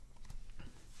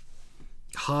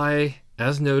Hi,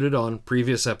 as noted on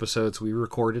previous episodes, we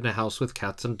record in a house with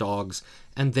cats and dogs,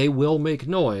 and they will make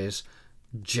noise,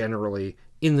 generally,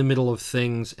 in the middle of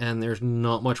things, and there's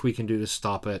not much we can do to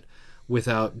stop it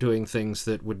without doing things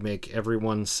that would make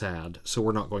everyone sad, so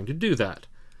we're not going to do that.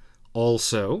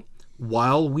 Also,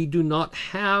 while we do not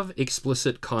have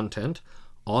explicit content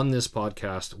on this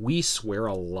podcast, we swear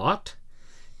a lot,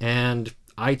 and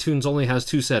iTunes only has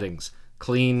two settings,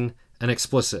 clean and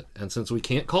explicit, and since we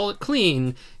can't call it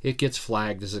clean, it gets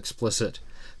flagged as explicit.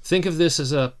 Think of this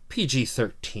as a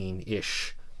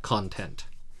PG-13-ish content.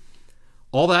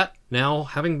 All that now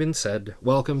having been said,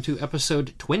 welcome to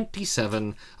episode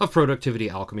 27 of Productivity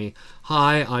Alchemy.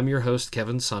 Hi, I'm your host,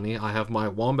 Kevin Sunny. I have my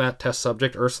wombat test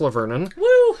subject, Ursula Vernon,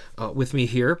 with me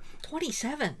here.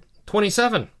 27.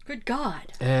 27. Good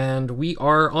God. And we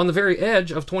are on the very edge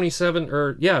of we're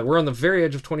on the very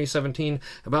edge of 2017,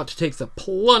 about to take the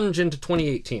plunge into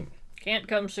 2018. Can't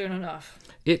come soon enough.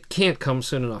 It can't come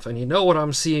soon enough. And you know what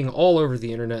I'm seeing all over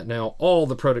the internet now? All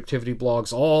the productivity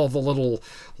blogs, all the little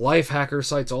life hacker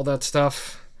sites, all that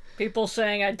stuff. People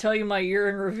saying, I'd tell you my year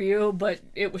in review, but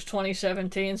it was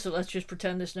 2017, so let's just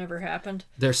pretend this never happened.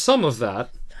 There's some of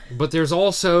that, but there's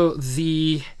also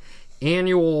the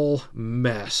annual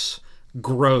mess,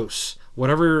 gross,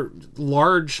 whatever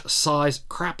large size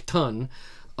crap ton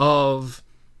of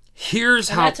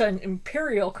here's and how... That's an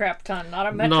imperial crap ton, not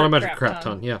a metric crap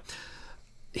ton. Yeah.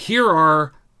 Here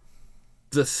are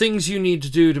the things you need to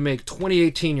do to make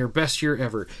 2018 your best year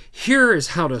ever. Here is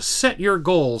how to set your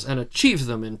goals and achieve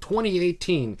them in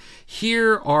 2018.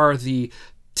 Here are the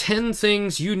 10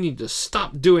 things you need to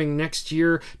stop doing next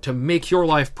year to make your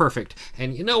life perfect.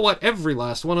 And you know what? Every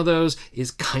last one of those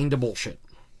is kind of bullshit.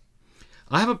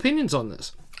 I have opinions on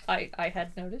this. I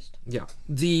had noticed. Yeah.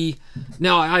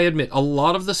 Now, I admit, a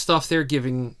lot of the stuff they're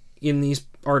giving in these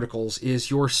articles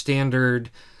is your standard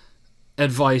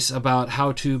advice about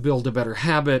how to build a better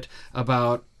habit,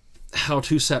 about how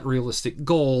to set realistic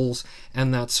goals,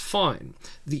 and that's fine.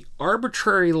 The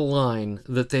arbitrary line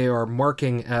that they are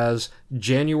marking as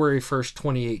January 1st,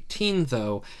 2018,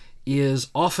 though, is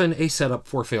often a setup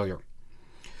for failure.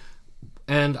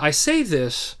 And I say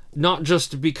this not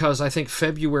just because I think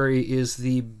February is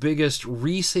the biggest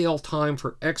resale time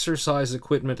for exercise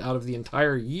equipment out of the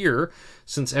entire year,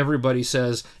 since everybody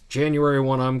says, January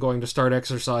 1, I'm going to start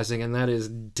exercising, and that is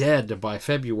dead by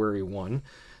February 1,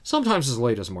 sometimes as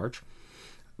late as March.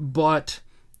 But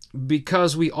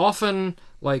because we often,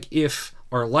 if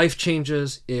our life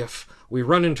changes, if we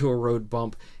run into a road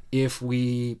bump, if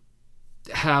we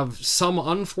have some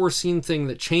unforeseen thing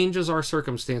that changes our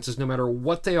circumstances, no matter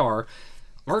what they are,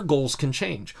 our goals can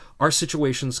change. Our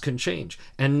situations can change.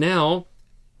 And now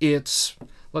it's,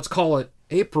 let's call it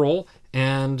April,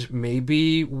 and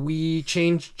maybe we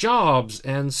change jobs.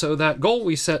 And so that goal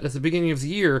we set at the beginning of the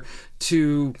year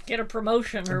to get a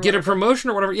promotion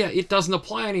or whatever, yeah, it doesn't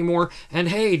apply anymore. And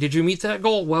hey, did you meet that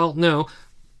goal? Well, no.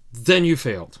 Then you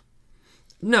failed.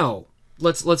 No,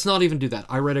 let's not even do that.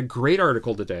 I read a great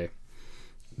article today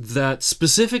that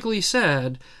specifically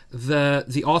said that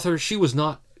the author, she was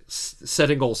not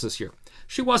setting goals this year.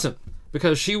 She wasn't,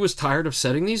 because she was tired of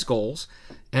setting these goals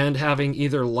and having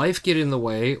either life get in the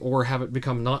way or have it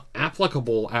become not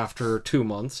applicable after 2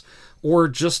 months, or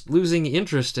just losing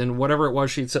interest in whatever it was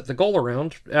she'd set the goal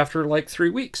around after 3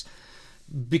 weeks,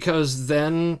 because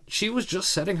then she was just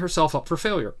setting herself up for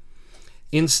failure.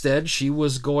 Instead, she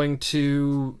was going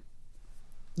to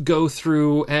go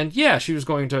through and she was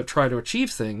going to try to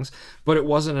achieve things, but it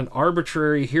wasn't an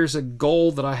arbitrary, here's a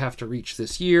goal that I have to reach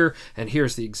this year and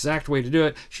here's the exact way to do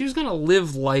it. She was going to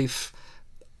live life,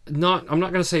 I'm not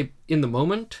going to say in the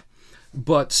moment,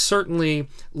 but certainly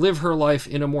live her life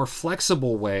in a more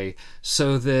flexible way,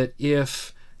 so that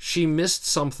if she missed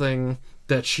something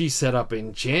that she set up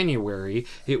in January,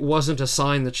 it wasn't a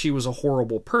sign that she was a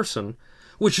horrible person,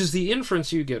 which is the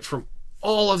inference you get from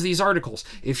all of these articles.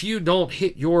 If you don't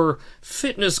hit your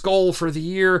fitness goal for the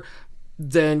year,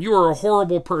 then you are a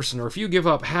horrible person. Or if you give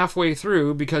up halfway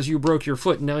through because you broke your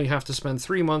foot and now you have to spend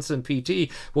 3 months in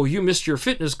PT, well, you missed your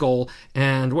fitness goal,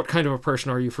 and what kind of a person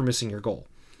are you for missing your goal?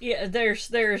 Yeah, there's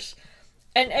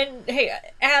and hey,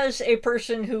 as a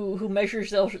person who measures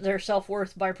their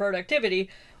self-worth by productivity,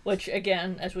 which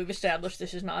again, as we've established,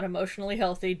 this is not emotionally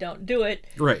healthy, don't do it.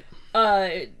 Right.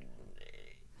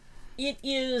 It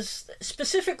is,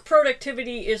 specific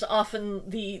productivity is often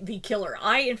the killer.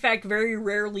 I, in fact, very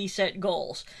rarely set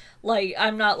goals.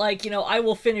 I'm not I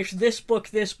will finish this book,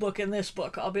 and this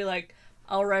book. I'll be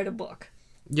I'll write a book.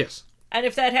 Yes. And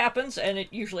if that happens, and it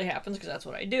usually happens because that's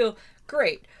what I do,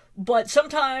 great. But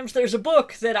sometimes there's a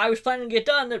book that I was planning to get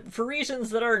done that, for reasons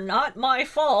that are not my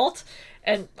fault,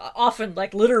 and often,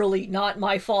 like, literally not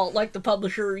my fault, like the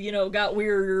publisher, got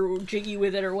weird or jiggy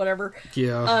with it or whatever.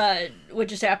 Yeah.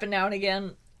 Which has happened now and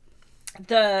again.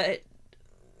 That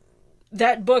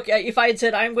book, if I had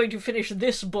said, I'm going to finish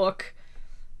this book,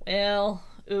 well,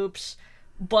 oops.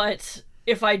 But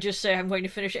if I just say I'm going to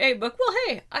finish a book, well,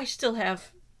 hey, I still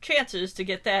have chances to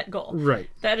get that goal. Right.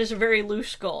 That is a very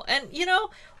loose goal. And,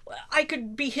 I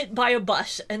could be hit by a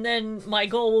bus, and then my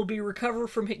goal will be recover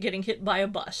from getting hit by a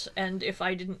bus. And if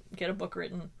I didn't get a book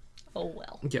written, oh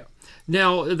well. Yeah.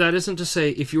 Now, that isn't to say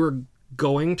if you are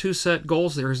going to set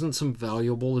goals, there isn't some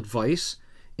valuable advice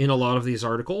in a lot of these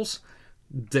articles.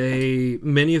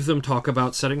 Many of them talk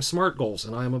about setting SMART goals,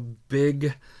 and I am a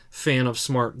big fan of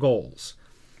SMART goals.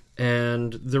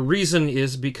 And the reason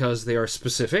is because they are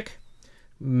specific,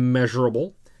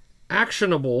 measurable,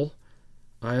 actionable.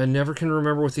 I never can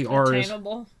remember what the R is.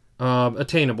 Attainable.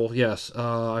 Attainable, yes.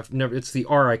 It's the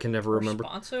R I can never remember.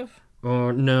 Responsive.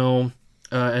 No,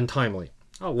 and timely.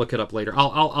 I'll look it up later.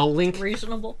 I'll link.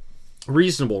 Reasonable.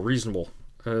 Reasonable.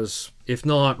 As if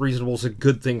not, reasonable is a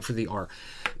good thing for the R.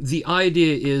 The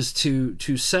idea is to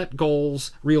set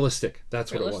goals realistic.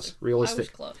 That's what it was. Realistic.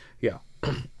 I was close. Yeah.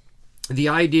 The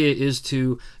idea is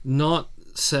to not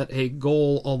set a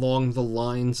goal along the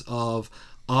lines of,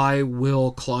 I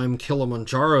will climb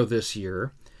Kilimanjaro this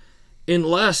year,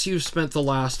 unless you've spent the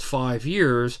last 5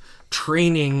 years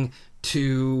training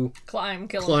to climb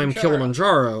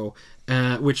Kilimanjaro,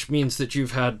 which means that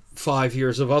you've had 5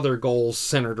 years of other goals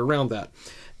centered around that.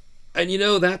 And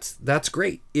that's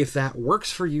great. If that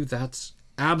works for you, that's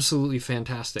absolutely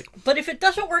fantastic. But if it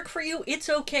doesn't work for you, it's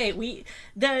okay.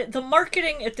 The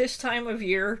marketing at this time of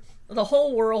year, the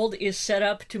whole world is set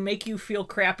up to make you feel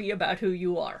crappy about who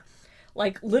you are.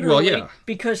 Like, literally, well, yeah.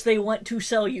 Because they want to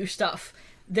sell you stuff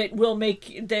that will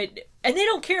make that, and they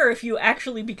don't care if you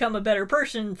actually become a better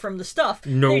person from the stuff.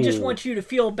 No. They just want you to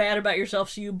feel bad about yourself,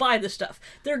 so you buy the stuff.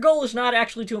 Their goal is not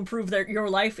actually to improve your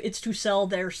life; it's to sell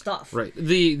their stuff. Right.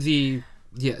 They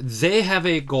have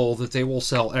a goal that they will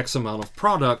sell X amount of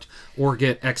product or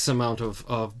get X amount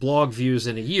of blog views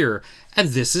in a year, and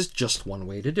this is just one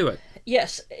way to do it.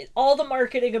 Yes, all the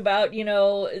marketing about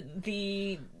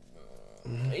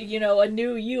a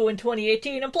new you in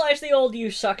 2018 implies the old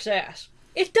you sucks ass.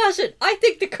 It doesn't. I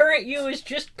think the current you is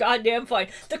just goddamn fine.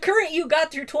 The current you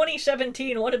got through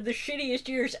 2017, one of the shittiest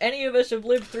years any of us have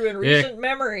lived through in recent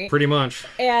memory. Pretty much.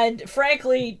 And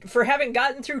frankly, for having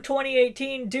gotten through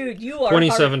 2018, dude, you are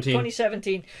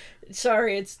 2017.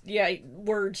 Sorry, it's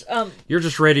words. You're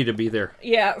just ready to be there.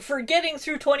 Yeah, for getting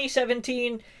through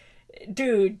 2017,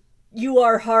 dude, you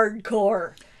are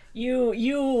hardcore. You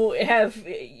are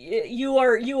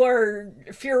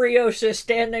Furiosa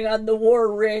standing on the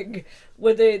war rig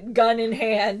with a gun in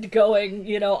hand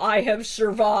going, I have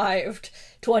survived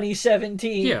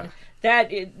 2017. Yeah.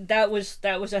 That was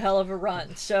a hell of a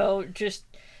run. So just,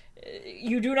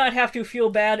 you do not have to feel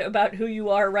bad about who you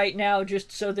are right now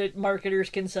just so that marketers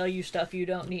can sell you stuff you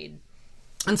don't need.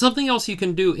 And something else you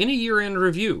can do in a year-end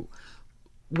review,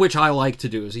 which I like to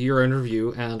do, is a year-end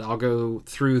review, and I'll go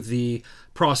through the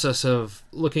process of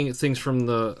looking at things from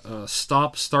the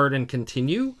stop, start, and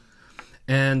continue.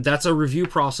 And that's a review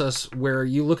process where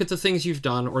you look at the things you've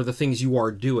done or the things you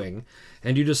are doing,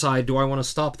 and you decide, do I want to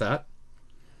stop that?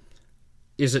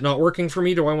 Is it not working for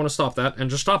me? Do I want to stop that? And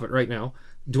just stop it right now.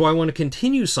 Do I want to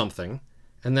continue something?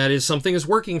 And that is, something is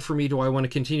working for me. Do I want to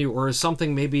continue? Or is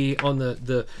something maybe on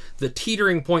the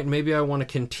teetering point? Maybe I want to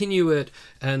continue it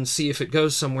and see if it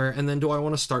goes somewhere. And then do I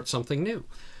want to start something new?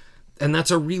 And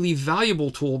that's a really valuable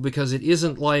tool because it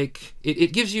isn't like,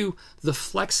 it gives you the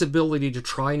flexibility to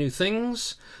try new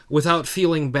things without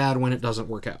feeling bad when it doesn't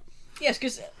work out. Yes,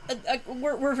 because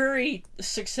we're very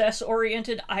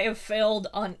success-oriented. I have failed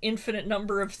on infinite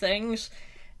number of things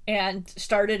and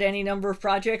started any number of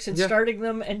projects, and starting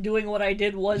them and doing what I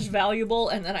did was valuable,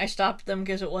 and then I stopped them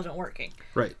because it wasn't working.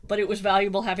 Right. But it was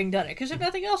valuable having done it, because if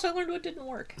nothing else, I learned what didn't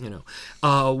work.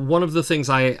 One of the things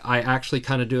I actually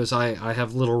kind of do is I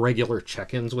have little regular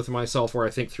check-ins with myself where I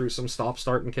think through some stop,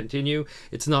 start, and continue.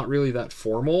 It's not really that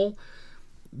formal.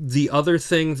 The other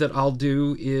thing that I'll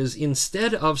do is,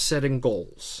 instead of setting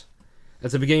goals at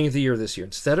the beginning of the year this year,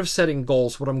 instead of setting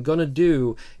goals, what I'm going to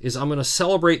do is I'm going to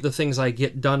celebrate the things I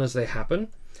get done as they happen.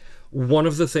 One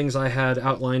of the things I had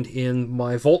outlined in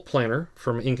my Volt planner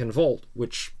from Ink and Volt,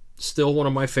 which still one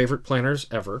of my favorite planners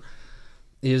ever,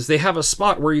 is they have a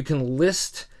spot where you can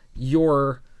list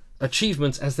your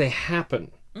achievements as they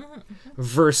happen.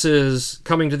 versus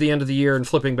coming to the end of the year and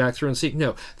flipping back through and seeing,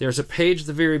 no, there's a page at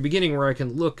the very beginning where I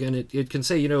can look and it can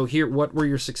say, here, what were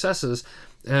your successes,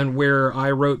 and where I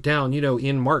wrote down,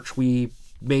 in March we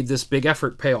made this big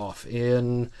effort pay off.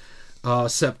 In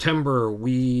September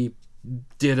we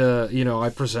did I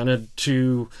presented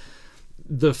to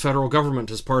the federal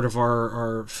government as part of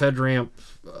our FedRAMP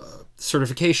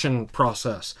certification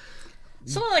process.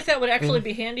 Something like that would actually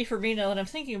be handy for me now that I'm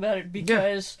thinking about it,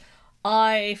 because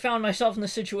I found myself in the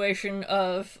situation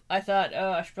of, I thought,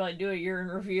 I should probably do a year in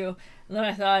review, and then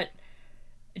I thought,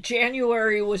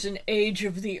 January was an age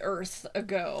of the earth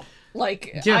ago.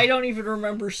 I don't even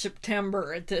remember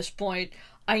September at this point.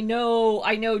 I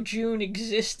know June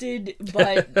existed,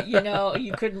 but,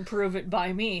 you couldn't prove it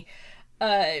by me.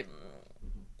 I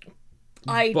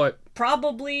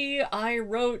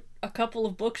wrote a couple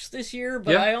of books this year,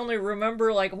 but I only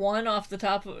remember one off the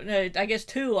top of, I guess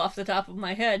two off the top of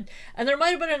my head, and there might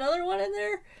have been another one in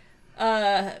there.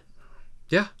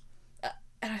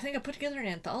 And I think I put together an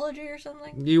anthology or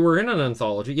something. You were in an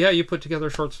anthology. Yeah, you put together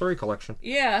a short story collection.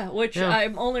 Yeah, which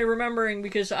I'm only remembering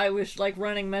because I was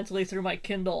running mentally through my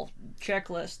Kindle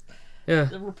checklist. Yeah.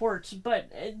 The reports,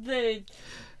 but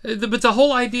the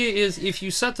whole idea is, if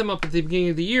you set them up at the beginning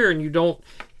of the year and you don't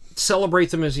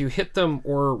celebrate them as you hit them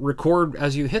or record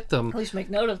as you hit them, at least make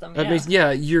note of them.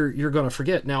 You're going to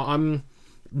forget. Now, I'm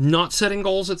not setting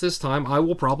goals at this time. I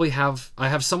will probably have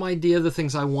some idea of the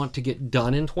things I want to get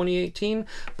done in 2018,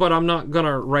 but I'm not going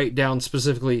to write down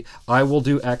specifically, I will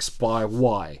do X by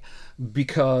Y,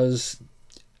 because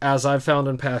as I've found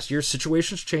in past years,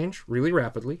 situations change really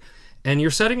rapidly, and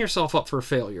you're setting yourself up for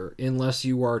failure unless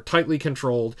you are tightly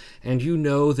controlled and you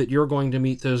know that you're going to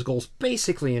meet those goals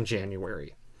basically in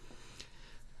January.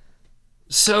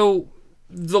 So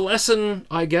the lesson,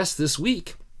 I guess, this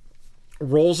week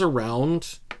rolls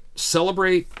around: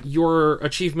 celebrate your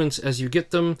achievements as you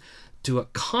get them, do a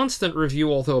constant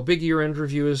review, although a big year-end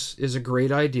review is a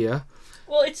great idea.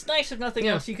 Well, it's nice, if nothing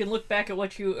else, you can look back at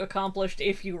what you accomplished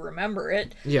if you remember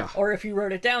it. Yeah. Or if you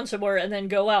wrote it down somewhere and then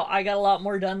go, wow, I got a lot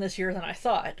more done this year than I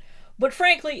thought. But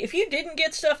frankly, if you didn't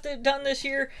get stuff done this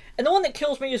year, and the one that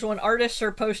kills me is when artists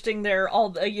are posting their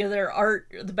art,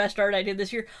 the best art I did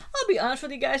this year. I'll be honest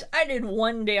with you guys, I did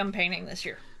one damn painting this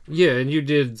year. Yeah, and you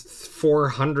did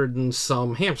 400 and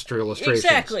some hamster illustrations.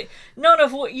 Exactly. None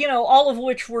of all of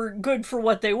which were good for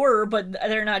what they were, but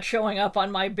they're not showing up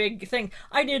on my big thing.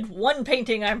 I did one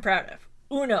painting I'm proud of.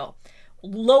 Uno.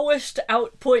 Lowest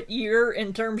output year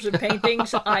in terms of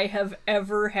paintings I have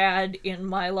ever had in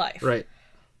my life. Right.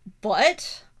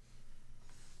 But,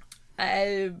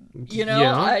 I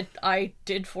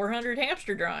did 400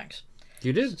 hamster drawings.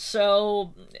 You did.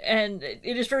 So, and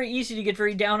it is very easy to get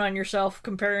very down on yourself,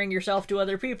 comparing yourself to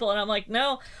other people. And I'm like,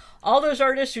 no, all those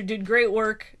artists who did great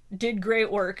work.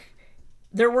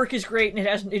 Their work is great,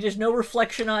 and it is no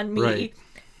reflection on me. Right.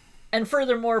 And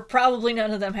furthermore, probably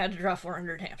none of them had to draw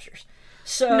 400 hamsters.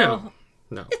 So,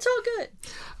 no, it's all good.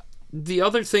 The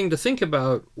other thing to think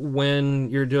about when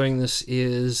you're doing this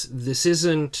is, this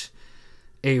isn't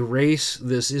a race.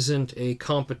 This isn't a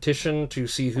competition to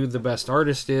see who the best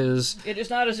artist is. It is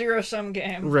not a zero-sum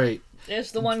game. Right.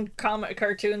 As the one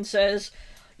cartoon says,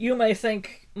 you may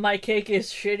think my cake is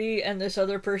shitty and this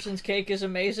other person's cake is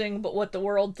amazing, but what the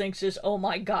world thinks is, oh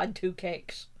my god, 2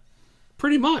 cakes.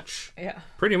 Pretty much. Yeah.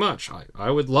 Pretty much. I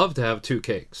would love to have 2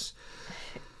 cakes.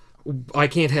 I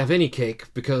can't have any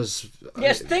cake because...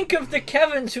 Yes, think of the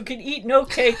Kevins who can eat no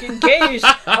cake and gaze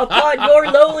upon your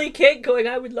lowly cake going,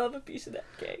 I would love a piece of that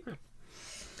cake.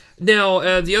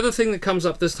 Now, the other thing that comes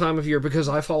up this time of year, because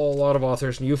I follow a lot of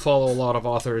authors and you follow a lot of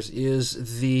authors,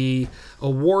 is the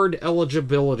award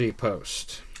eligibility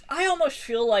post. I almost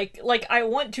feel like I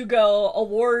want to go,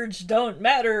 awards don't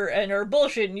matter and are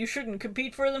bullshit and you shouldn't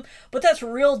compete for them, but that's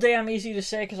real damn easy to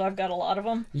say because I've got a lot of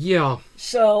them. Yeah.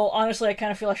 So, honestly, I kind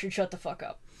of feel I should shut the fuck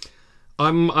up.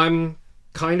 I'm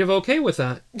kind of okay with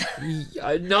that.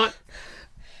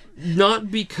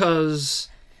 Not because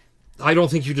I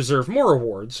don't think you deserve more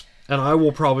awards, and I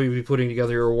will probably be putting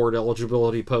together your award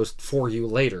eligibility post for you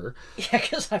later. Yeah,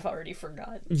 because I've already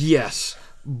forgotten. Yes,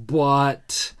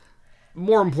 but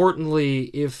more importantly,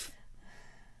 if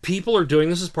people are doing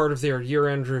this as part of their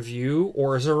year-end review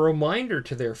or as a reminder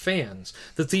to their fans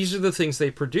that these are the things they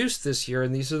produced this year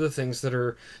and these are the things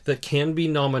that can be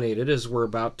nominated, as we're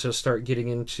about to start getting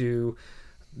into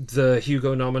the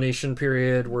Hugo nomination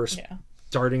period. We're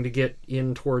starting to get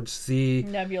in towards the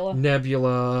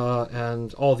Nebula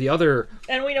and all the other...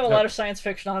 And we know a lot of science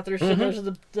fiction authors, so those are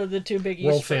the two biggies.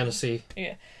 World fantasy.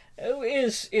 Yeah.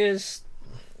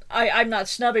 I'm not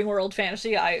snubbing world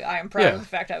fantasy. I am proud of the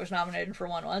fact I was nominated for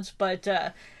one once, but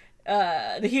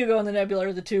The Hugo and the Nebula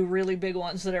are the two really big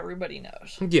ones that everybody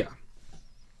knows. Yeah.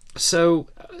 So,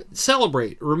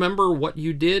 celebrate. Remember what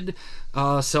you did.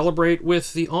 Celebrate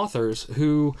with the authors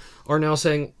who are now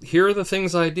saying, here are the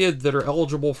things I did that are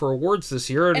eligible for awards this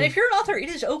year. And if you're an author, it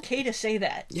is okay to say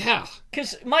that. Yeah.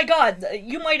 Because, my God,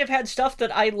 you might have had stuff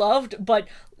that I loved, but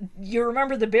you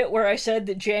remember the bit where I said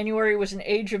that January was an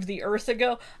age of the earth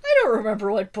ago? I don't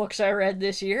remember what books I read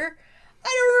this year. I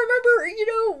don't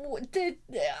remember,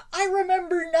 I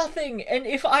remember nothing. And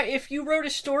if you wrote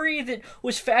a story that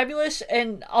was fabulous,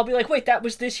 and I'll be like, wait, that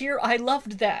was this year? I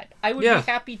loved that. I would be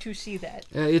happy to see that.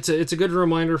 It's a good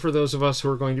reminder for those of us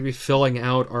who are going to be filling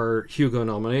out our Hugo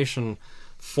nomination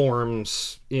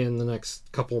forms in the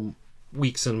next couple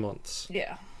weeks and months.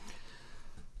 Yeah.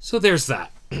 So there's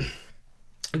that.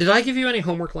 Did I give you any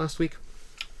homework last week?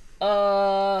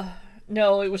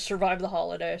 No, it was Survive the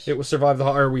Holidays. It was Survive the...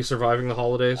 Are we surviving the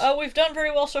holidays? We've done very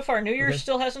well so far. New Year's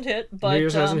still hasn't hit, but... New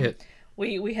Year's hasn't hit.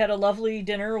 We had a lovely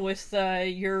dinner with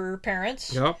your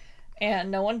parents. Yep.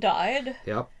 And no one died.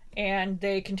 Yep. And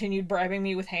they continued bribing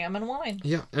me with ham and wine.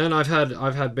 Yeah, and I've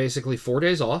had basically 4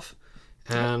 days off,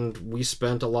 and we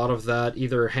spent a lot of that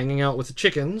either hanging out with the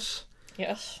chickens...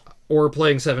 Yes. Or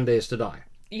playing 7 Days to Die.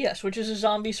 Yes, which is a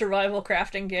zombie survival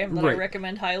crafting game that I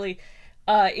recommend highly.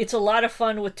 It's a lot of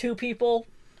fun with 2 people.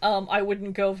 I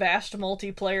wouldn't go vast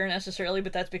multiplayer necessarily,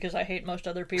 but that's because I hate most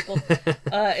other people.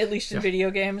 At least in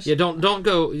video games. Yeah, don't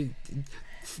go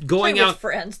going Play out with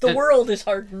friends. The world is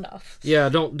hard enough. Yeah,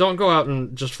 don't go out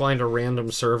and just find a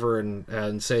random server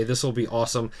and say this will be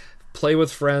awesome. Play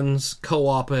with friends,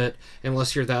 co-op it,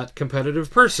 unless you're that competitive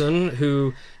person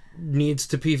who needs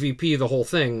to PvP the whole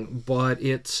thing. But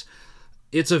it's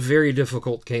a very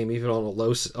difficult game, even on a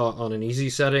on an easy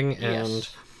setting, and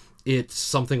it's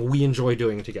something we enjoy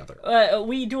doing together.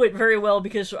 We do it very well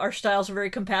because our styles are very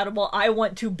compatible. I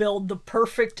want to build the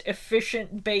perfect,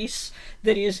 efficient base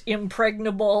that is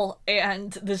impregnable,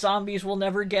 and the zombies will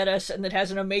never get us, and that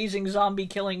has an amazing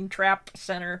zombie-killing trap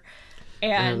center.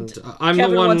 And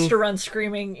Kevin wants to run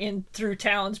screaming through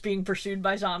towns being pursued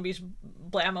by zombies,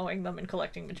 blammoing them and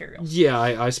collecting materials. Yeah,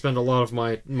 I spend a lot of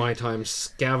my time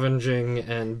scavenging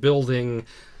and building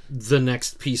the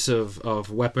next piece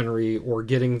of weaponry, or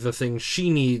getting the thing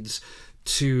she needs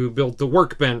to build the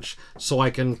workbench so I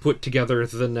can put together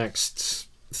the next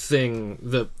thing.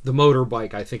 The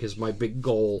motorbike, I think, is my big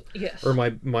goal. Yes. Or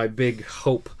my big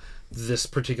hope this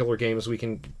particular game is we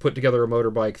can put together a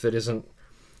motorbike that isn't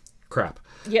crap.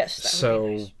 Yes, that would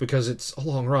be nice. Because it's a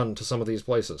long run to some of these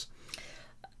places.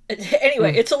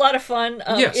 Anyway, it's a lot of fun.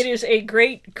 Yes. It is a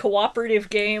great cooperative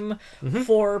game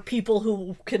for people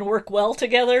who can work well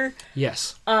together.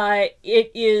 Yes.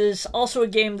 It is also a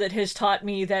game that has taught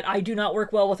me that I do not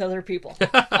work well with other people,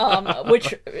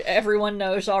 which everyone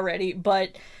knows already.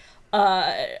 But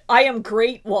I am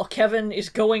great while Kevin is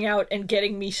going out and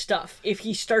getting me stuff. If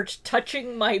he starts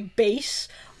touching my base,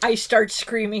 I start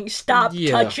screaming, "Stop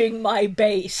touching my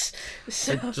base!"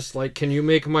 So, just like, can you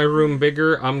make my room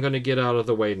bigger? I'm gonna get out of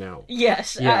the way now.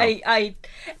 Yes, yeah.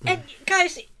 And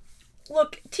guys,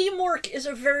 look, teamwork is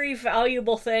a very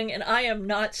valuable thing, and I am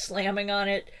not slamming on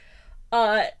it.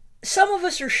 Some of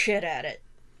us are shit at it.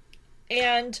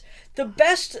 And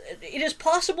it is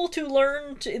possible to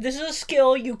learn, this is a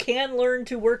skill, you can learn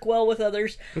to work well with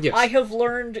others. Yes. I have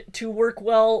learned to work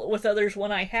well with others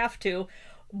when I have to.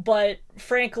 But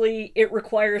frankly, it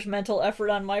requires mental effort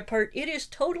on my part. It is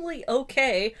totally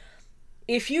okay,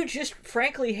 if you just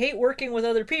frankly hate working with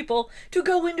other people, to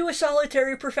go into a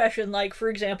solitary profession, like, for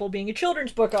example, being a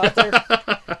children's book author,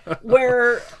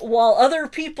 where while other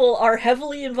people are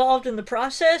heavily involved in the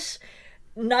process,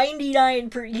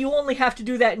 you only have to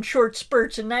do that in short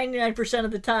spurts, and 99%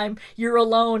 of the time you're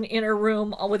alone in a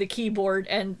room with a keyboard,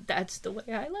 and that's the way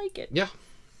I like it. Yeah.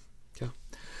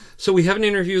 So we have an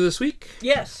interview this week.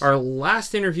 Yes. Our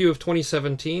last interview of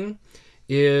 2017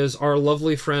 is our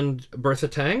lovely friend Bertha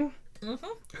Tang,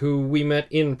 who we met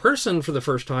in person for the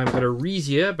first time at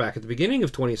Arisia back at the beginning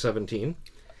of 2017.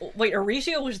 Wait,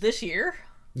 Arisia was this year?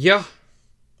 Yeah.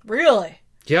 Really?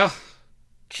 Yeah.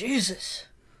 Jesus.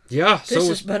 Yeah. This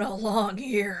has been a long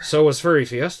year. So was Furry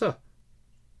Fiesta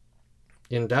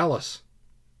in Dallas.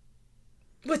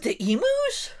 With the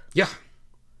emus? Yeah.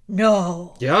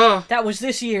 No. Yeah. That was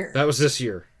this year. That was this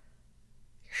year.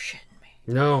 You're shitting me.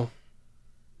 No.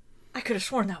 I could have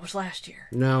sworn that was last year.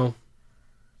 No.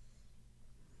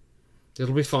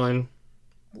 It'll be fine.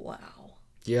 Wow.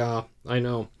 Yeah, I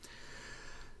know.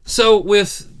 So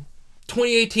with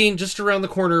 2018 just around the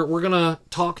corner, we're going to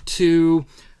talk to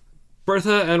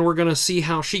Bertha, and we're going to see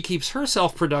how she keeps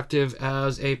herself productive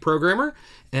as a programmer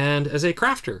and as a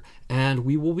crafter. And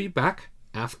we will be back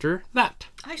after that.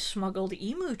 I smuggled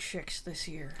emu chicks this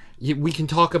year. We can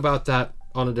talk about that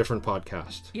on a different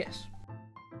podcast. Yes.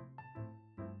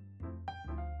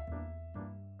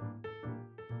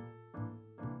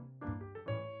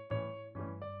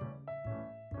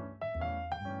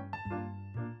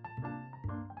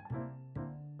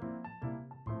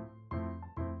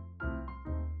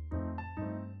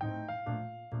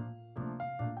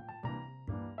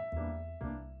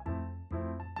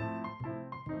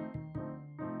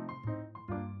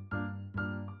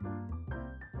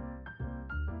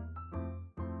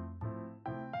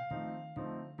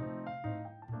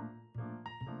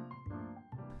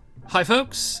 Hi,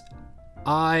 folks.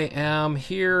 I am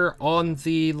here on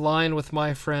the line with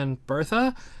my friend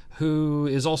Bertha, who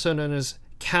is also known as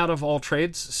Cat of All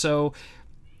Trades. So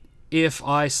if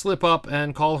I slip up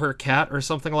and call her Cat or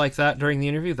something like that during the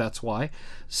interview, that's why.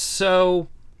 So,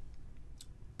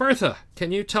 Bertha,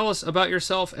 can you tell us about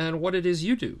yourself and what it is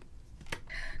you do?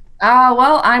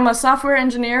 Well, I'm a software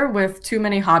engineer with too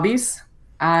many hobbies.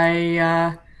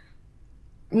 I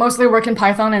mostly work in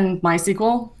Python and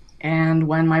MySQL. And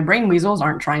when my brain weasels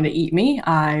aren't trying to eat me,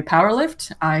 I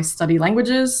powerlift, I study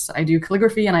languages, I do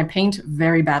calligraphy, and I paint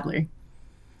very badly.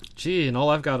 Gee, and all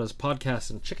I've got is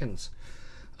podcasts and chickens.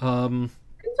 These are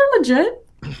legit.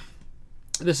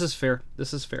 This is fair.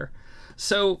 This is fair.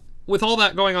 So, with all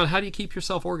that going on, how do you keep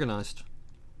yourself organized?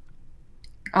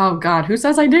 Oh, God, who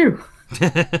says I do?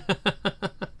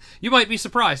 You might be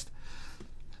surprised.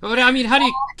 But, I mean, how do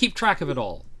you keep track of it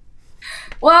all?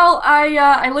 Well,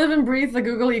 I live and breathe the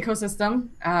Google ecosystem.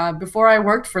 Before I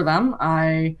worked for them,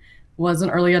 I was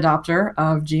an early adopter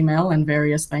of Gmail and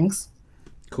various things.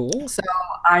 Cool. So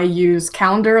I use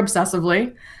Calendar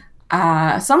obsessively.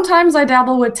 Sometimes I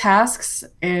dabble with tasks.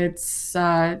 It's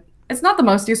not the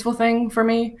most useful thing for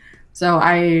me. So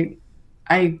I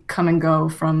come and go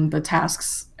from the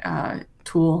tasks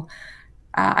tool.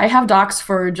 I have docs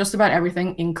for just about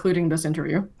everything, including this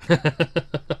interview.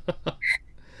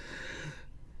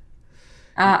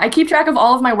 I keep track of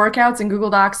all of my workouts in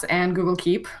Google Docs and Google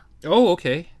Keep. Oh,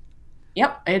 okay.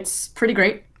 Yep, it's pretty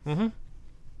great. Mm-hmm.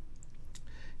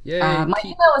 Yeah. My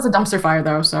email is a dumpster fire,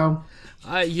 though, so...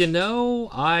 Mine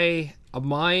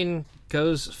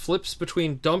flips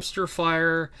between dumpster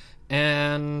fire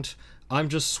and I'm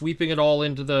just sweeping it all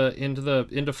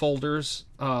into folders,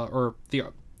 or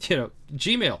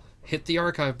Gmail. Hit the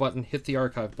archive button,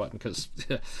 because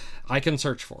I can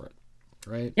search for it,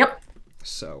 right? Yep.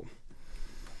 So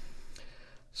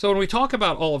when we talk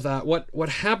about all of that, what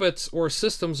habits or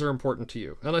systems are important to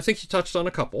you? And I think you touched on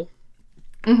a couple.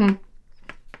 Mm-hmm.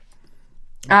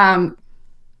 Well,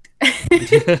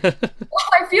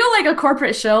 I feel like a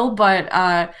corporate shill, but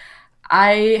I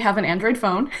have an Android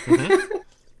phone. Mm-hmm.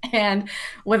 And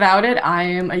without it, I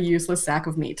am a useless sack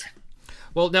of meat.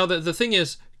 Well, now the thing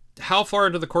is, how far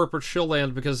into the corporate shill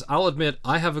land? Because I'll admit,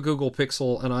 I have a Google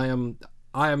Pixel, and I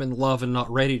am in love and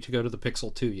not ready to go to the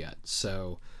Pixel 2 yet.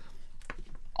 So...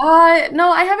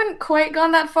 no, I haven't quite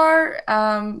gone that far.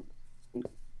 I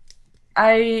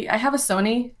have a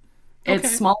Sony. It's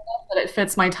okay. Small enough that it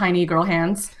fits my tiny girl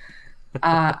hands.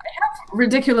 I have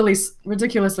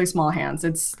ridiculously small hands.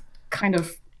 It's kind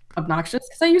of obnoxious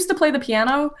because I used to play the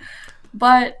piano,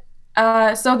 but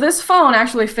so this phone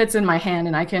actually fits in my hand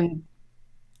and I can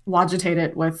wagitate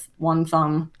it with one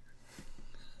thumb.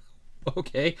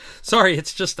 Okay, sorry,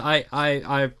 it's just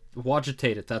I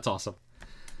wagitate it. That's awesome.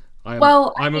 I'm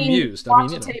amused.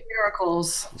 Wagitate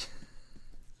miracles.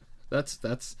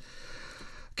 That's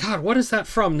God, what is that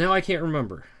from? Now I can't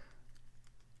remember.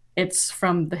 It's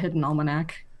from the Hidden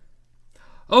Almanac.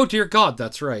 Oh dear God,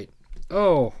 that's right.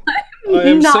 Oh,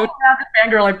 I'm not a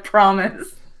fangirl, I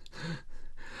promise.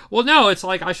 Well, no, it's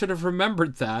like I should have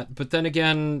remembered that, but then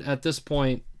again, at this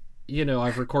point,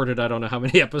 I've recorded I don't know how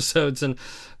many episodes, and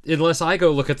unless I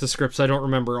go look at the scripts, I don't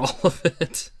remember all of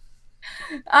it.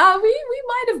 We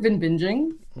might have been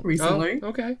binging recently.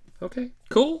 Oh, okay.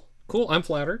 Cool. I'm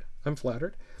flattered. I'm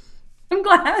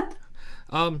glad.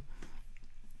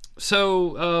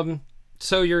 So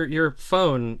your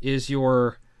phone is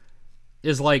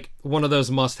like one of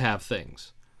those must-have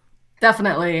things.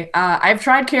 Definitely. I've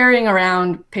tried carrying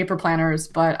around paper planners,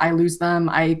 but I lose them.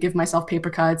 I give myself paper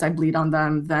cuts. I bleed on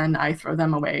them. Then I throw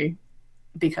them away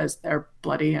because they're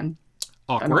bloody and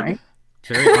awkward. Annoying.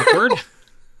 Very awkward.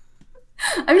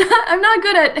 I'm not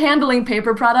good at handling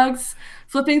paper products.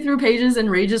 Flipping through pages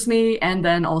enrages me, and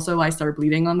then also I start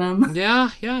bleeding on them.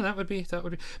 Yeah, that would be.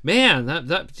 Man,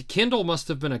 that Kindle must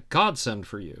have been a godsend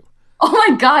for you. Oh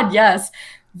my God, yes.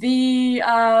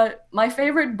 My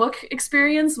favorite book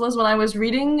experience was when I was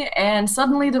reading and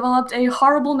suddenly developed a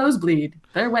horrible nosebleed.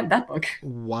 There went that book.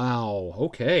 Wow.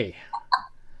 Okay.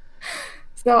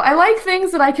 So I like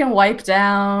things that I can wipe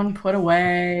down, put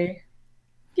away,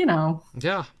 you know.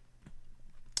 Yeah.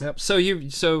 Yep. So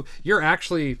you're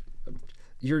actually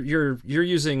you're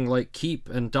using like Keep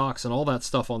and Docs and all that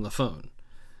stuff on the phone.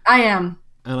 I am.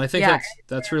 And I think Yeah.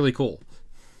 that's really cool.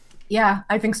 Yeah,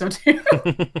 I think so too.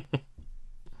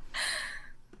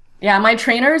 Yeah, my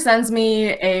trainer sends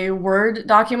me a Word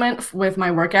document with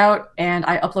my workout, and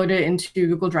I upload it into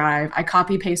Google Drive. I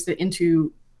copy paste it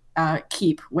into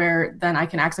Keep, where then I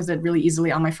can access it really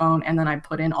easily on my phone, and then I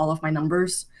put in all of my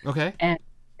numbers Okay. and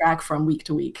track from week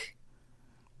to week.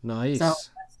 Nice. So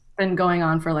it's been going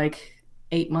on for like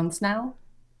 8 months now.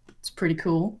 It's pretty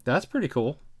cool. That's pretty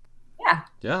cool. Yeah.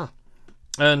 Yeah.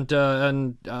 And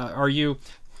are you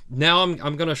now?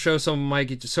 I'm gonna show some of my.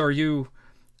 So are you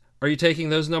taking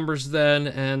those numbers then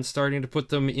and starting to put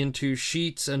them into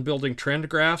sheets and building trend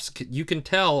graphs? You can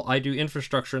tell I do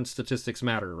infrastructure and statistics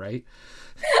matter, right?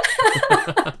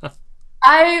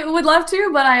 I would love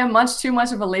to, but I am much too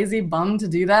much of a lazy bum to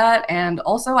do that. And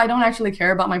also, I don't actually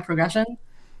care about my progression.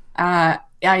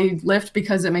 I lift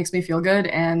because it makes me feel good.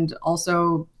 And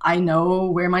also, I know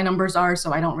where my numbers are,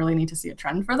 so I don't really need to see a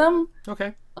trend for them.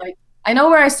 Okay. Like, I know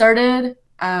where I started.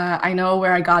 I know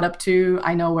where I got up to.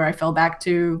 I know where I fell back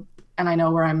to. And I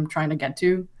know where I'm trying to get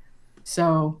to.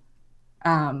 So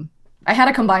I had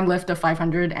a combined lift of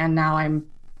 500, and now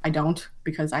I don't,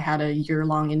 because I had a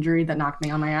year-long injury that knocked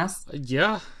me on my ass.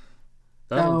 Yeah.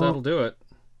 That'll do it.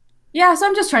 Yeah, so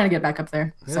I'm just trying to get back up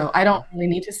there. Yeah. So I don't really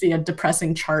need to see a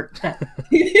depressing chart that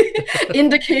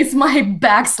indicates my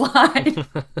backslide.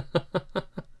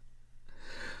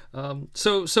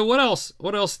 So what else?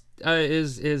 What else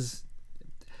is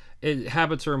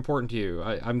habits are important to you?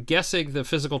 I'm guessing the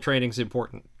physical training is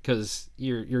important because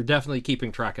you're definitely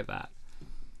keeping track of that.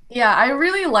 Yeah, I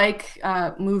really like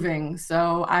moving.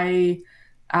 So when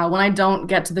I don't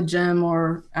get to the gym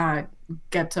or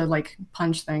get to like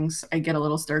punch things, I get a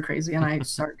little stir crazy and I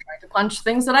start trying to punch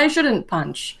things that I shouldn't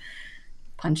punch.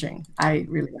 Punching, I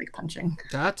really like punching.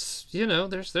 That's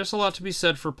there's a lot to be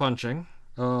said for punching.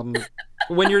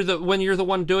 When you're the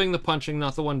one doing the punching,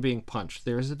 not the one being punched,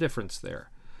 there is a difference there.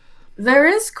 There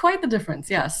is quite the difference,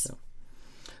 yes.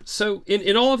 So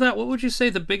in all of that, what would you say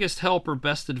the biggest help or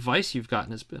best advice you've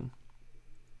gotten has been?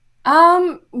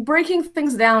 Breaking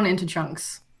things down into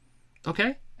chunks.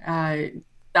 Okay.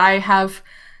 I have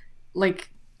like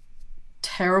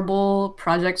terrible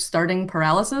project starting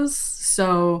paralysis,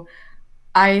 so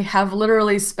I have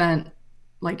literally spent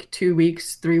like 2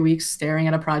 weeks, 3 weeks staring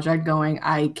at a project going,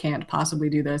 I can't possibly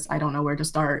do this. I don't know where to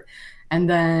start. And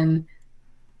then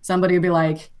somebody would be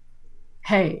like,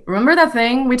 hey, remember that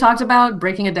thing we talked about,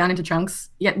 breaking it down into chunks?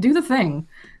 Yeah, do the thing.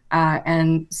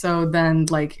 And so then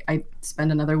like I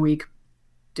spend another week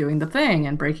doing the thing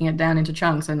and breaking it down into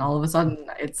chunks. And all of a sudden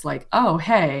it's like, oh,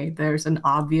 hey, there's an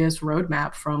obvious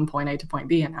roadmap from point A to point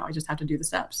B. And now I just have to do the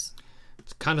steps.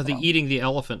 It's kind of the eating the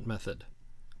elephant method.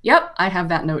 Yep, I have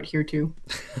that note here too.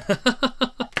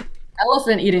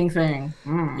 Elephant eating thing.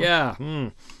 Mm. Yeah.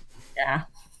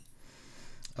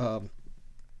 Yeah.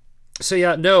 So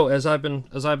yeah, no. As I've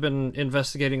been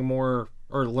investigating more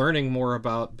or learning more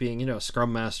about being, a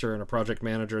Scrum Master and a project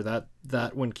manager,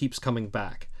 that one keeps coming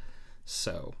back.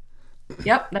 So.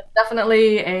 Yep, that's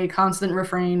definitely a constant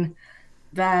refrain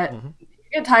that you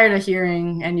get tired of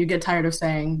hearing and you get tired of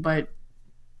saying, but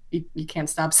you can't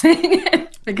stop saying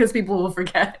it because people will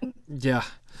forget. Yeah.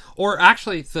 Or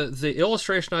actually, the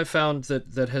illustration I found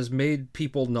that has made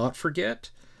people not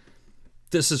forget,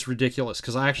 this is ridiculous,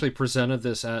 because I actually presented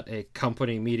this at a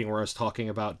company meeting where I was talking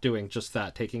about doing just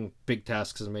that, taking big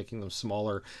tasks and making them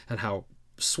smaller, and how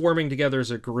swarming together as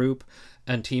a group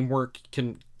and teamwork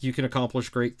you can accomplish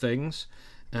great things.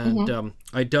 And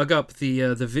I dug up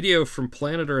the video from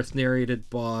Planet Earth narrated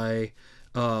by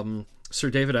Sir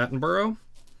David Attenborough.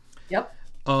 Yep.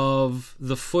 Of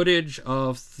the footage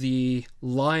of the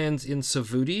lions in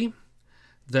Savuti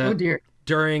that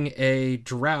during a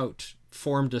drought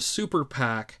formed a super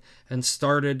PAC and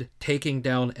started taking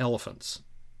down elephants.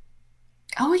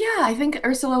 Oh yeah, I think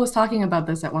Ursula was talking about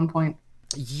this at one point.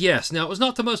 Yes. Now, it was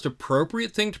not the most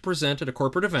appropriate thing to present at a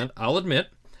corporate event, I'll admit.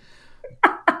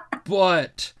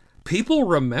 But people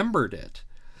remembered it.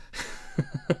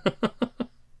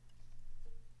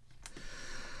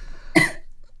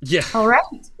 Yeah. All right.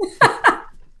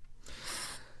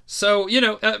 So,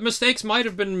 mistakes might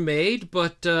have been made,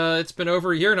 but it's been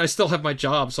over a year and I still have my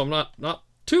job, so I'm not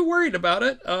too worried about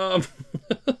it.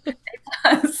 It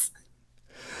does.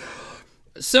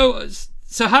 So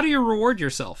how do you reward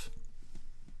yourself?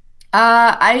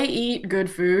 I eat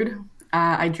good food.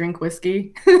 I drink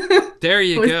whiskey. There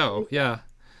you go. Yeah.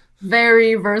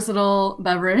 Very versatile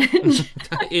beverage.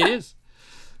 It is.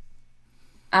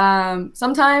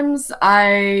 Sometimes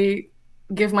I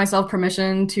give myself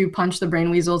permission to punch the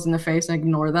brain weasels in the face and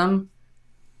ignore them.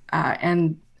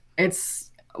 And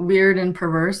it's weird and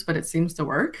perverse, but it seems to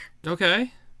work.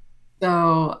 Okay.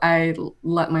 So I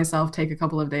let myself take a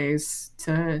couple of days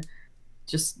to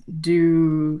just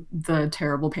do the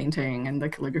terrible painting and the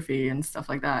calligraphy and stuff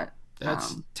like that.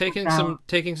 That's taking some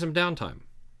downtime.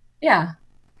 Yeah.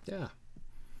 Yeah.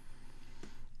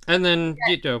 And then,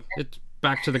 it's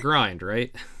back to the grind,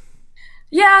 right?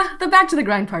 Yeah, the back to the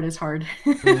grind part is hard.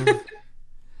 Yeah.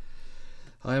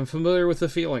 I am familiar with the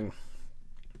feeling.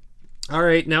 All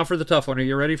right, now for the tough one. Are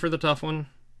you ready for the tough one?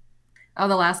 Oh,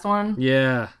 the last one?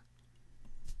 Yeah.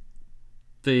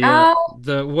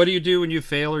 The what do you do when you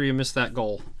fail or you miss that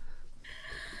goal?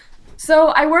 So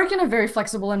I work in a very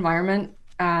flexible environment,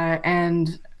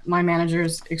 and my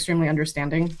manager's extremely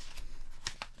understanding.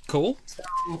 Cool. So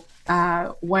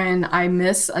when I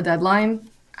miss a deadline,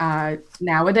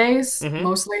 nowadays,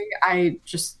 mostly I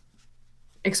just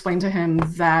explain to him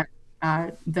that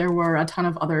there were a ton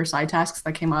of other side tasks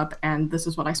that came up, and this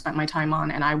is what I spent my time on,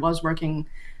 and I was working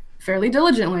fairly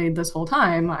diligently this whole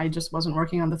time. I just wasn't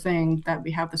working on the thing that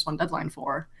we have this one deadline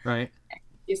for. Right.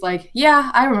 He's like, yeah,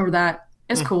 I remember that.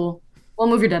 It's cool. We'll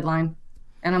move your deadline.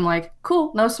 And I'm like,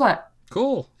 cool, no sweat.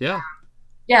 Cool. Yeah.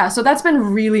 Yeah, so that's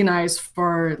been really nice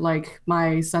for like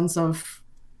my sense of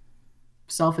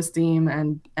self-esteem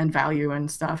and value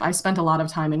and stuff. I spent a lot of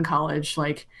time in college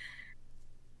like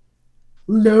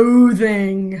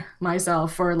loathing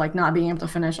myself for like not being able to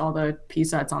finish all the P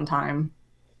sets on time.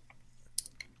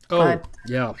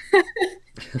 Yeah.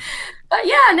 But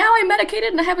yeah, now I'm medicated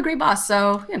and I have a great boss,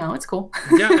 so it's cool.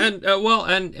 Yeah, and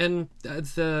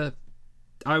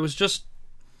I was just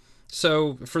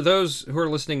so for those who are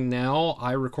listening now,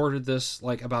 I recorded this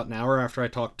like about an hour after I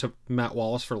talked to Matt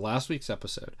Wallace for last week's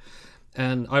episode,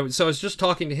 and I was just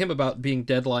talking to him about being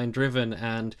deadline driven,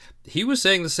 and he was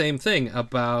saying the same thing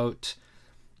about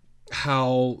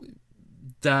how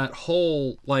that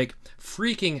whole like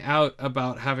freaking out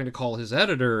about having to call his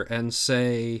editor and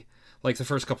say, like the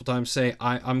first couple times, say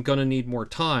I'm gonna need more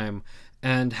time,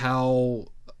 and how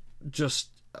just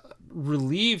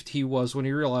relieved he was when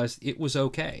he realized it was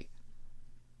okay.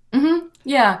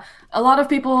 Yeah, a lot of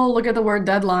people look at the word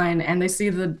deadline and they see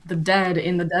the dead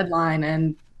in the deadline,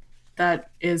 and that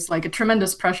is like a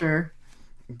tremendous pressure.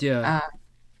 Yeah.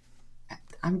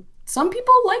 Some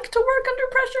people like to work under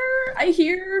pressure, I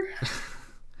hear.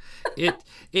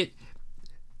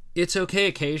 It's okay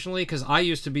occasionally, because I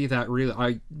used to be the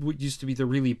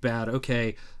really bad,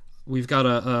 okay, we've got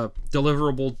a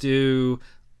deliverable due,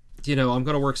 I'm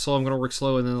going to work slow, and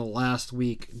then the last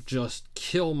week just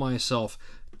kill myself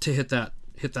to hit that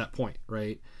point,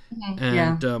 right?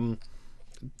 And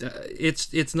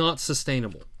it's not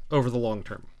sustainable over the long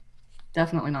term.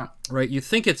 Definitely not. Right? You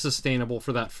think it's sustainable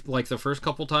for that, like the first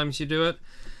couple times you do it,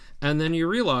 and then you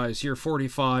realize you're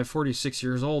 45, 46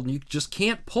 years old, and you just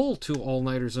can't pull 2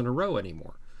 all-nighters in a row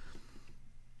anymore.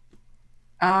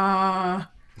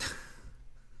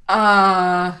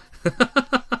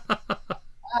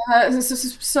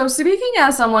 So speaking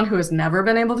as someone who has never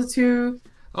been able to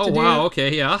wow,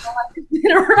 okay, yeah. In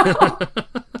a row,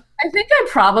 I think I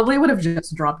probably would have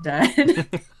just dropped dead.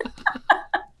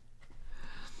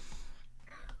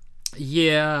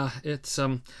 Yeah, it's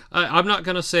I'm not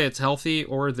gonna say it's healthy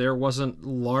or there wasn't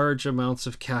large amounts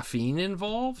of caffeine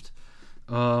involved,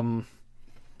 but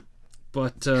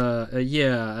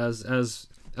yeah, as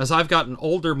I've gotten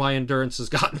older, my endurance has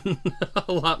gotten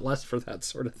a lot less for that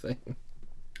sort of thing.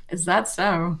 Is that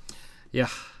so? Yeah.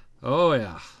 Oh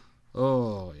yeah.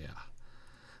 Oh yeah.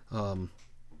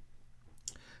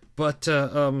 But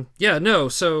yeah, no.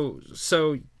 So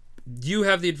you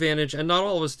have the advantage, and not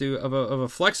all of us do, of a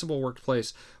flexible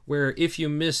workplace where if you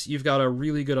miss, you've got a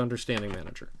really good understanding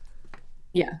manager.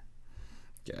 Yeah.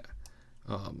 Yeah.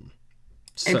 A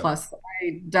plus.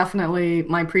 I definitely,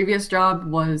 my previous job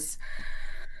was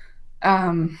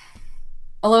a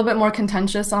little bit more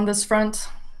contentious on this front.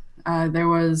 There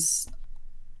was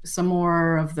some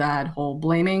more of that whole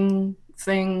blaming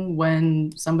thing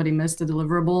when somebody missed a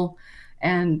deliverable.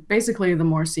 And basically, the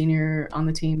more senior on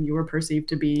the team you were perceived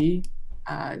to be,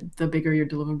 the bigger your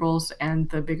deliverables and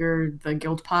the bigger the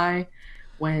guilt pie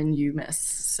when you miss.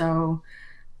 So,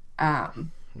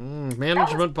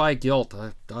 management by guilt.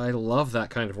 I love that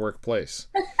kind of workplace.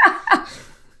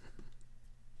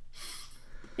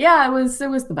 Yeah, it was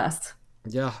the best.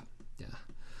 Yeah.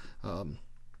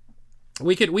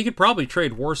 We could probably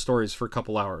trade war stories for a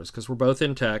couple hours, because we're both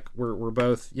in tech. We're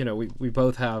both, we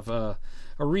both have a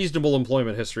reasonable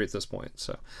employment history at this point.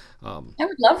 So I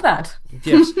would love that.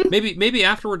 Yes, maybe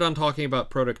after we're done talking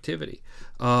about productivity.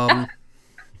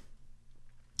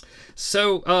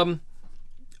 So,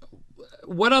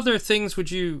 what other things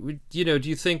do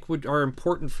you think are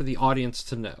important for the audience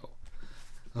to know?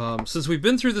 Since we've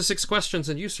been through the 6 questions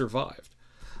and you survived.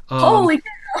 Holy cow!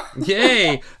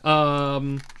 Yay!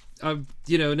 Now's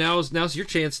your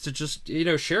chance to just,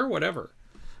 share whatever.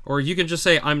 Or you can just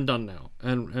say, I'm done now.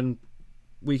 And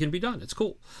we can be done. It's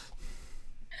cool.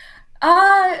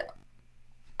 I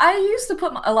used to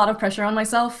put a lot of pressure on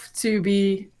myself to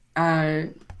be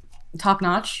top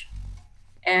notch.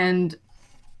 And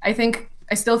I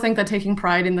still think that taking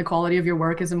pride in the quality of your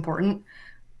work is important.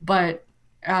 But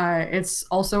it's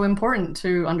also important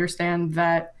to understand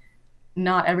that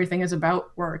not everything is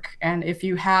about work. And if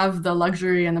you have the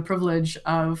luxury and the privilege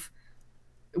of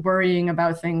worrying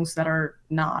about things that are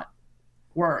not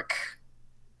work,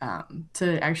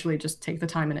 to actually just take the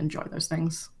time and enjoy those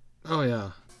things. Oh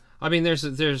yeah. I mean,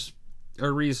 there's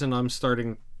a reason I'm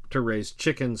starting to raise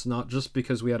chickens, not just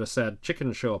because we had a sad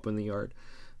chicken show up in the yard.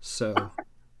 So,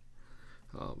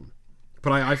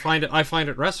 but I find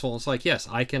it restful. It's like, yes,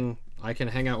 I can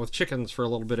hang out with chickens for a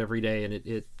little bit every day, and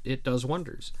it does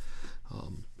wonders.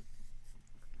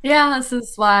 Yeah, this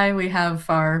is why we have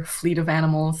our fleet of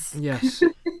animals. Yes.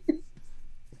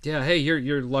 Yeah. Hey,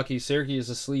 you're lucky. Sergey is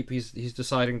asleep. He's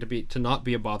deciding to not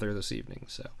be a bother this evening.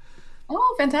 So.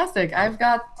 Oh, fantastic! I've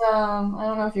got I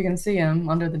don't know if you can see him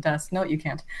under the desk. No, you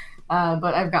can't.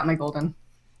 But I've got my golden.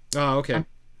 Oh, okay.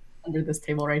 Under this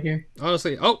table right here.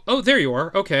 Honestly, oh, there you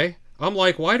are. Okay. I'm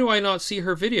like, why do I not see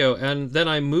her video? And then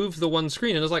I moved the one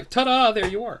screen, and it's like, ta-da! There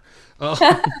you are.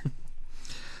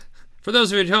 For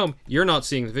those of you at home, you're not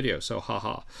seeing the video, so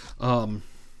haha.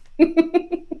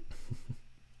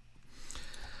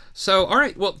 So, all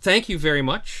right. Well, thank you very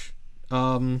much.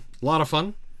 A lot of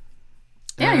fun.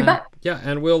 Yeah, you bet. Yeah,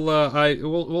 and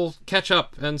we'll catch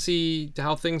up and see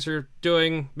how things are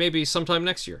doing. Maybe sometime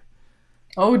next year.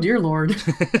 Oh dear Lord.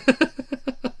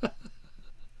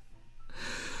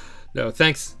 No,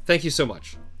 thanks. Thank you so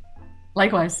much.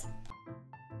 Likewise.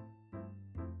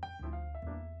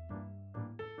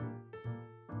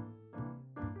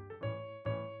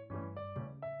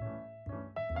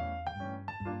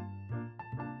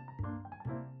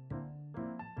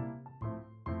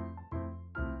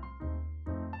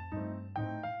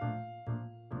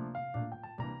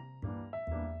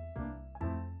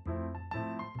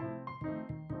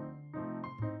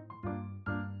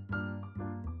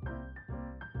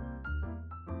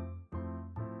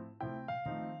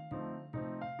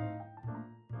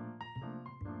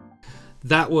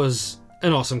 That was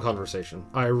an awesome conversation.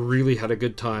 I really had a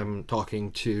good time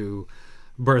talking to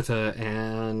Bertha,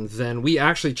 and then we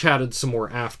actually chatted some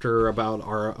more after about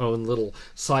our own little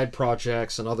side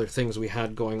projects and other things we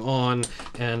had going on,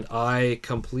 and I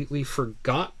completely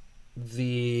forgot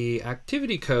the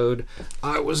activity code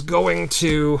I was going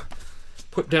to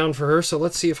put down for her. So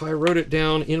let's see if I wrote it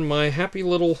down in my happy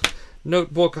little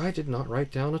notebook. I did not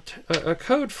write down a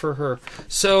code for her.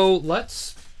 So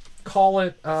let's call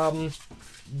it,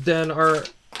 then our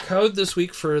code this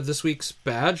week for this week's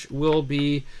badge will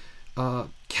be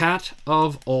Cat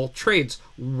of All Trades.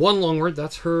 One long word.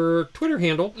 That's her Twitter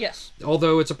handle. Yes.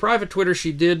 Although it's a private Twitter,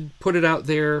 she did put it out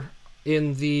there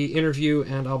in the interview,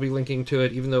 and I'll be linking to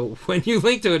it, even though when you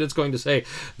link to it, it's going to say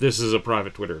this is a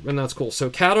private Twitter, and that's cool. So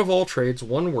Cat of All Trades,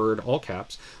 one word, all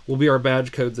caps, will be our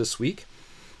badge code this week,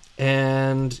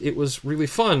 and it was really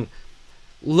fun.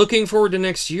 Looking forward to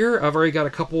next year. I've already got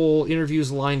a couple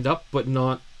interviews lined up, but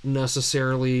not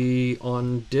necessarily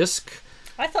on disc.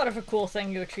 I thought of a cool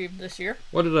thing you achieved this year.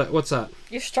 What's that?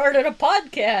 You started a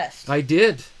podcast. I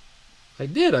did.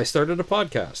 I started a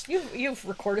podcast. You've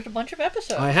recorded a bunch of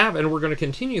episodes. I have, and we're going to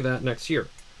continue that next year.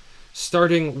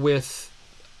 Starting with,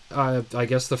 I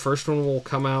guess the first one will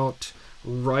come out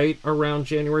right around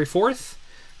January 4th.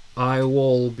 I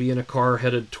will be in a car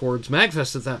headed towards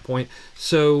MagFest at that point.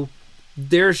 So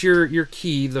there's your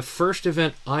key. The first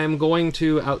event I am going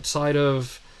to outside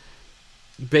of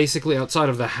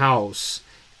the house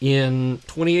in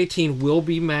 2018 will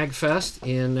be MagFest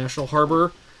in National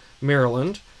Harbor,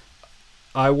 Maryland.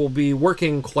 I will be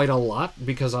working quite a lot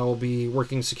because I will be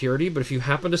working security, but if you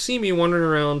happen to see me wandering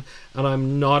around and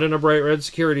I'm not in a bright red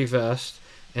security vest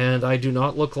and I do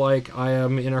not look like I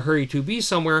am in a hurry to be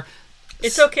somewhere,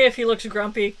 it's okay if he looks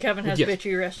grumpy. Kevin has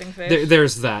bitchy resting face.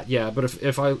 There's that, yeah. But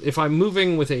if I'm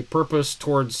moving with a purpose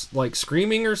towards like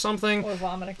screaming or something,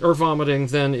 or vomiting,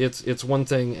 then it's one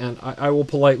thing, and I will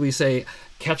politely say,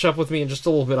 catch up with me in just a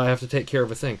little bit. I have to take care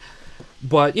of a thing.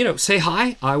 But say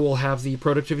hi. I will have the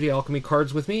Productivity Alchemy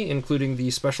cards with me, including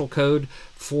the special code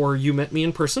for You Met Me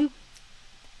in Person,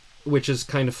 which is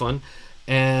kind of fun.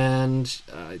 And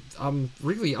I'm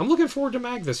looking forward to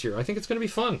Mag this year. I think it's going to be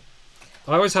fun.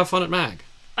 I always have fun at MAG.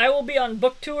 I will be on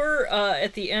book tour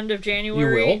at the end of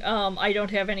January. You will? I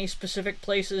don't have any specific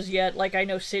places yet. Like, I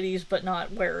know cities, but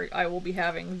not where I will be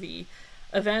having the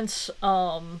events.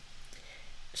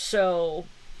 So,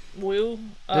 woo.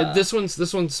 This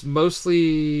one's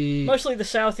mostly Mostly the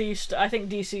southeast. I think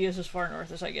DC is as far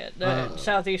north as I get.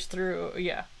 Southeast through,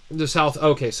 yeah. the south.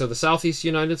 Okay, so the southeast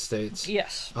United States.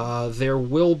 Yes. There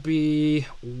will be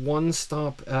one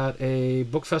stop at a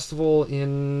book festival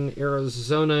in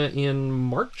Arizona in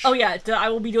March. Oh yeah, I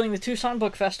will be doing the Tucson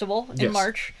Book Festival in Yes.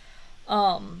 March,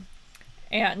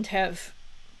 and have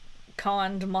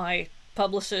conned my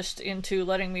publicist into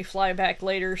letting me fly back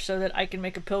later so that I can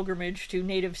make a pilgrimage to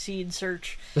Native Seed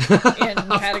Search in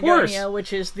Patagonia,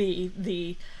 which is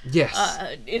the Yes.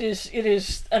 it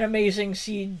is an amazing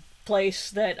seed place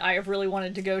that I have really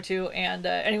wanted to go to, and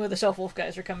anyway, the Self Wolf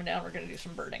guys are coming down. We're going to do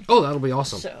some birding. Oh, that'll be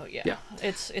awesome. So yeah, Yeah.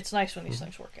 it's nice when these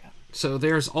things work out. So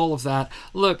there's all of that.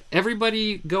 Look,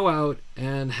 everybody go out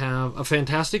and have a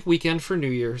fantastic weekend for New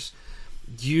Year's.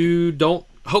 You don't,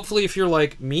 hopefully if you're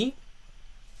like me,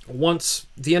 once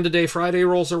the end of day Friday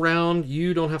rolls around,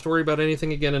 you don't have to worry about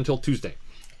anything again until Tuesday.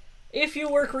 If you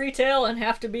work retail and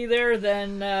have to be there,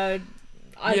 then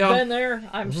I've Yeah. been there.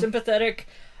 I'm sympathetic.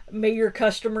 May your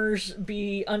customers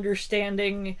be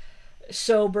understanding,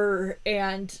 sober,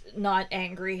 and not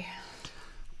angry.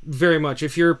 Very much.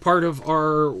 If you're part of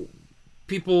our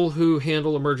people who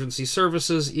handle emergency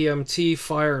services, EMT,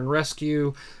 fire and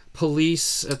rescue,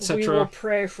 police, We will etc.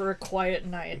 pray for a quiet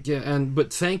night. Yeah,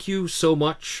 but thank you so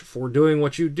much for doing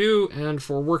what you do and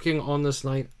for working on this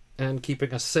night and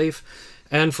keeping us safe.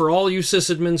 And for all you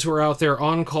sysadmins who are out there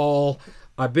on call,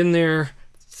 I've been there.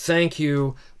 Thank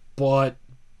you, but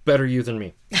better you than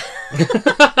me.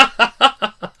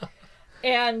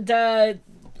 And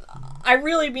I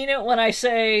really mean it when I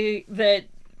say that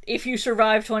if you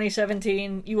survive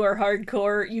 2017, you are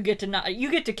hardcore. You get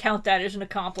to count that as an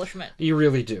accomplishment. You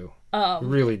really do.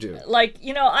 Really do. Like,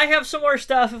 I have some more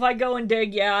stuff. If I go and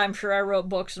dig, yeah, I'm sure I wrote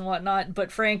books and whatnot.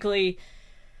 But frankly,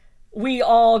 we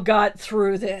all got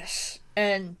through this.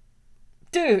 And,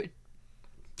 dude.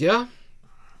 Yeah.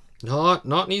 Not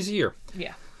an easy year.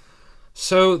 Yeah.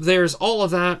 So there's all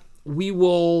of that. We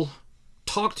will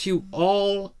talk to you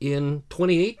all in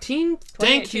 2018.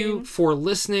 Thank you for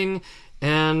listening.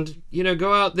 And,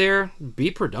 go out there, be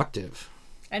productive.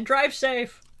 And drive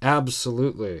safe.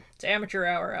 Absolutely. It's amateur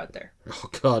hour out there. Oh,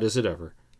 God, is it ever.